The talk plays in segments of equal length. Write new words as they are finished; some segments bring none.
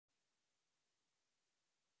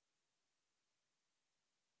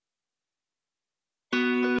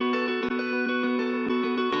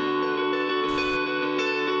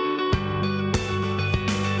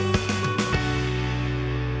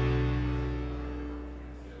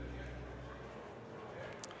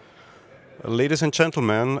Ladies and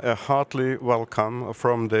gentlemen, a heartily welcome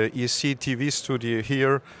from the ESC TV studio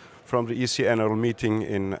here from the ESC annual meeting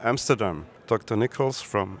in Amsterdam. Dr. Nicholls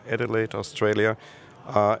from Adelaide, Australia.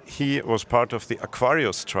 He was part of the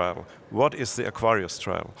AQUARIUS trial. What is the AQUARIUS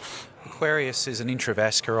trial? AQUARIUS is an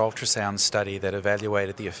intravascular ultrasound study that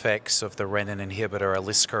evaluated the effects of the renin inhibitor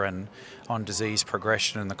aliskiren on disease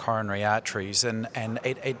progression in the coronary arteries, and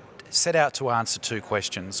it set out to answer two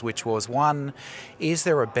questions, which was, one, is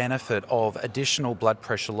there a benefit of additional blood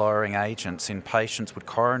pressure lowering agents in patients with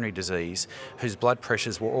coronary disease whose blood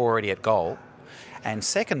pressures were already at goal? And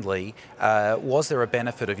secondly, was there a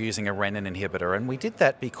benefit of using a renin inhibitor? And we did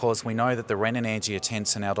that because we know that the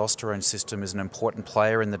renin-angiotensin-aldosterone system is an important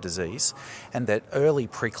player in the disease, and that early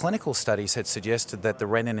preclinical studies had suggested that the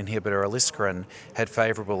renin inhibitor aliskiren had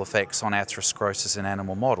favourable effects on atherosclerosis in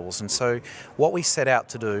animal models. And so what we set out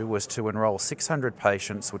to do was to enrol 600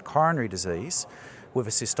 patients with coronary disease with a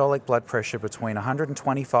systolic blood pressure between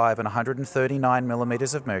 125 and 139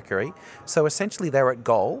 millimetres of mercury. So essentially they were at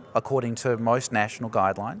goal, according to most national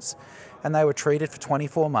guidelines, and they were treated for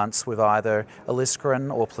 24 months with either aliskiren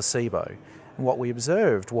or placebo. And what we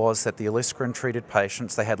observed was that the aliskiren-treated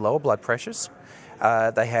patients, they had lower blood pressures,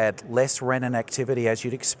 they had less renin activity, as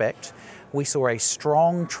you'd expect. We saw a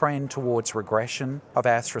strong trend towards regression of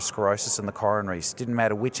atherosclerosis in the coronaries. Didn't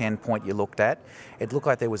matter which endpoint you looked at. It looked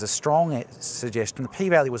like there was a strong suggestion. The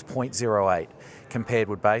p-value was 0.08 compared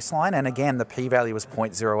with baseline, and again the p-value was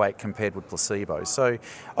 0.08 compared with placebo. So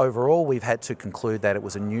overall we've had to conclude that it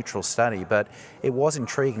was a neutral study, but it was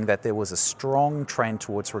intriguing that there was a strong trend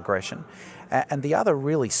towards regression. And the other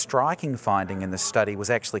really striking finding in the study was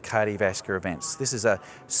actually cardiovascular events. This is a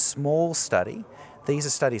small study.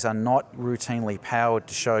 These studies are not routinely powered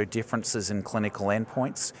to show differences in clinical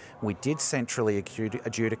endpoints. We did centrally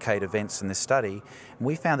adjudicate events in this study, and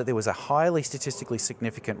we found that there was a highly statistically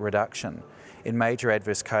significant reduction in major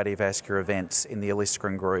adverse cardiovascular events in the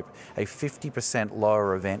aliskiren group, a 50%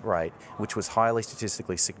 lower event rate, which was highly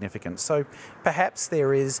statistically significant. So perhaps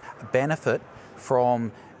there is a benefit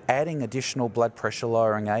from adding additional blood pressure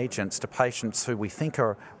lowering agents to patients who we think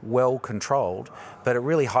are well controlled, but it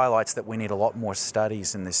really highlights that we need a lot more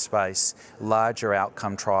studies in this space, larger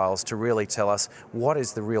outcome trials, to really tell us what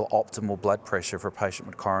is the real optimal blood pressure for a patient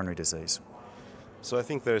with coronary disease. So I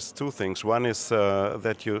think there's two things. One is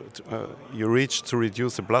that you reached to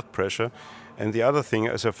reduce the blood pressure, and the other thing,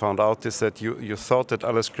 as I found out, is that you thought that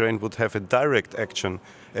aliskiren would have a direct action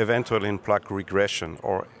eventually in plaque regression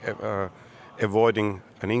or avoiding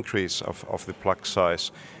an increase of the plaque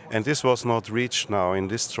size. And this was not reached now in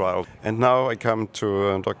this trial. And now I come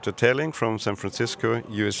to Dr. Teerlink from San Francisco,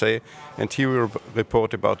 USA, and he will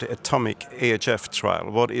report about the atomic AHF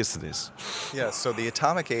trial. What is this? Yeah, so the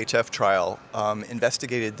atomic AHF trial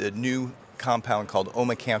investigated the new compound called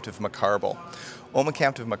omecamtiv mecarbil.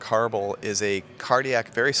 Omecamtiv mecarbil is a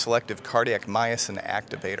very selective cardiac myosin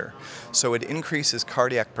activator. So it increases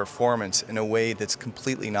cardiac performance in a way that's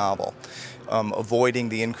completely novel, avoiding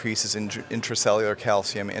the increases in intracellular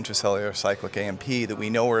calcium, intracellular cyclic AMP that we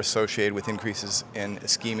know are associated with increases in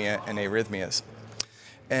ischemia and arrhythmias.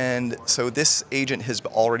 And so this agent has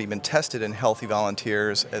already been tested in healthy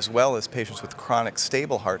volunteers as well as patients with chronic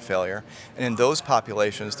stable heart failure. And in those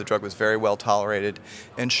populations, the drug was very well tolerated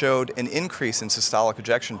and showed an increase in systolic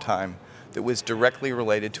ejection time that was directly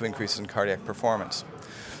related to increases in cardiac performance.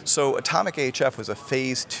 So Atomic AHF was a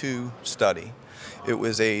phase 2 study. It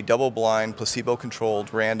was a double-blind,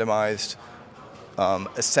 placebo-controlled, randomized,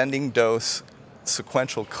 ascending dose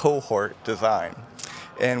sequential cohort design.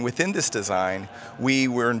 And within this design, we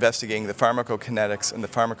were investigating the pharmacokinetics and the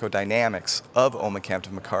pharmacodynamics of omecamtiv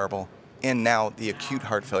mecarbil in now the acute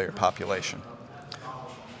heart failure population.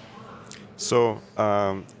 So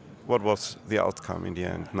what was the outcome in the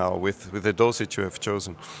end now with the dosage you have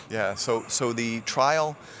chosen? Yeah, so the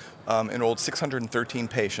trial enrolled 613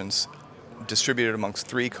 patients distributed amongst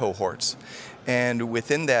 3 cohorts. And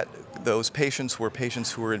within that, those patients were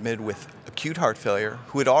patients who were admitted with acute heart failure,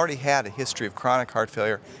 who had already had a history of chronic heart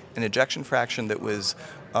failure, an ejection fraction that was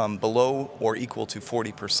below or equal to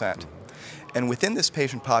 40%. And within this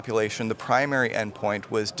patient population, the primary endpoint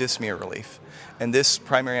was dyspnea relief. And this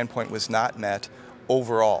primary endpoint was not met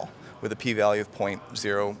overall with a p-value of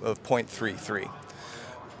 0.33.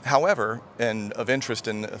 However, and of interest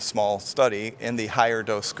in a small study, in the higher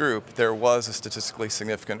dose group, there was a statistically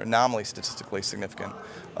significant, nominally statistically significant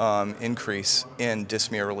increase in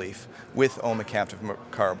dyspnea relief with omecamtiv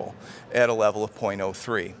mecarbil at a level of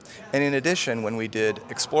 0.03. And in addition, when we did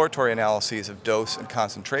exploratory analyses of dose and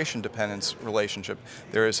concentration dependence relationship,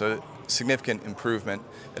 there is a significant improvement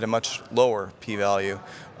at a much lower p-value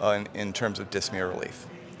in terms of dyspnea relief.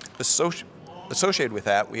 Associated with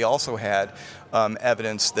that, we also had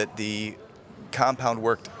evidence that the compound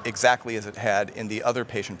worked exactly as it had in the other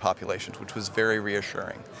patient populations, which was very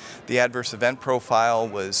reassuring. The adverse event profile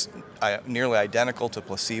was nearly identical to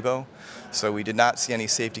placebo, so we did not see any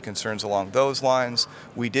safety concerns along those lines.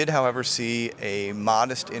 We did, however, see a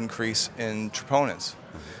modest increase in troponins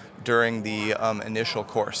during the initial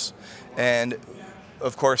course. And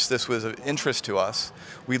of course, this was of interest to us.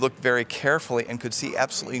 We looked very carefully and could see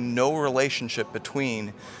absolutely no relationship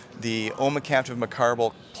between the omecamtiv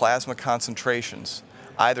mecarbil plasma concentrations,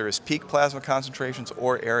 either as peak plasma concentrations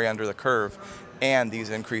or area under the curve, and these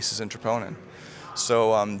increases in troponin.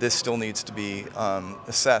 So this still needs to be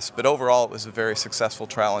assessed. But overall, it was a very successful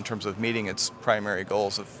trial in terms of meeting its primary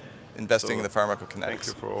goals of investigating the pharmacokinetics. Thank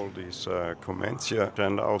you for all these comments here.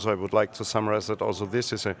 And also I would like to summarize that also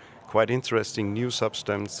this is a quite interesting new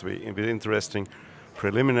substance with interesting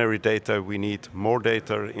preliminary data. We need more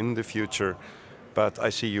data in the future, but I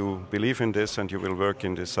see you believe in this and you will work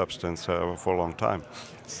in this substance for a long time.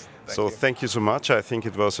 Yes. Thank you so much. I think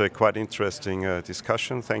it was a quite interesting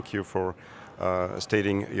discussion. Thank you for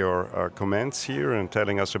stating your comments here and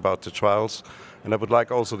telling us about the trials. And I would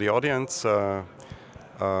like also the audience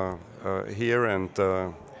here, and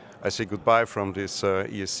I say goodbye from this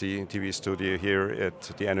ESC TV studio here at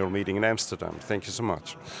the annual meeting in Amsterdam. Thank you so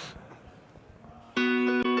much.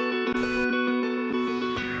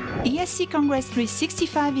 ESC Congress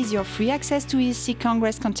 365 is your free access to ESC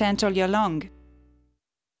Congress content all year long.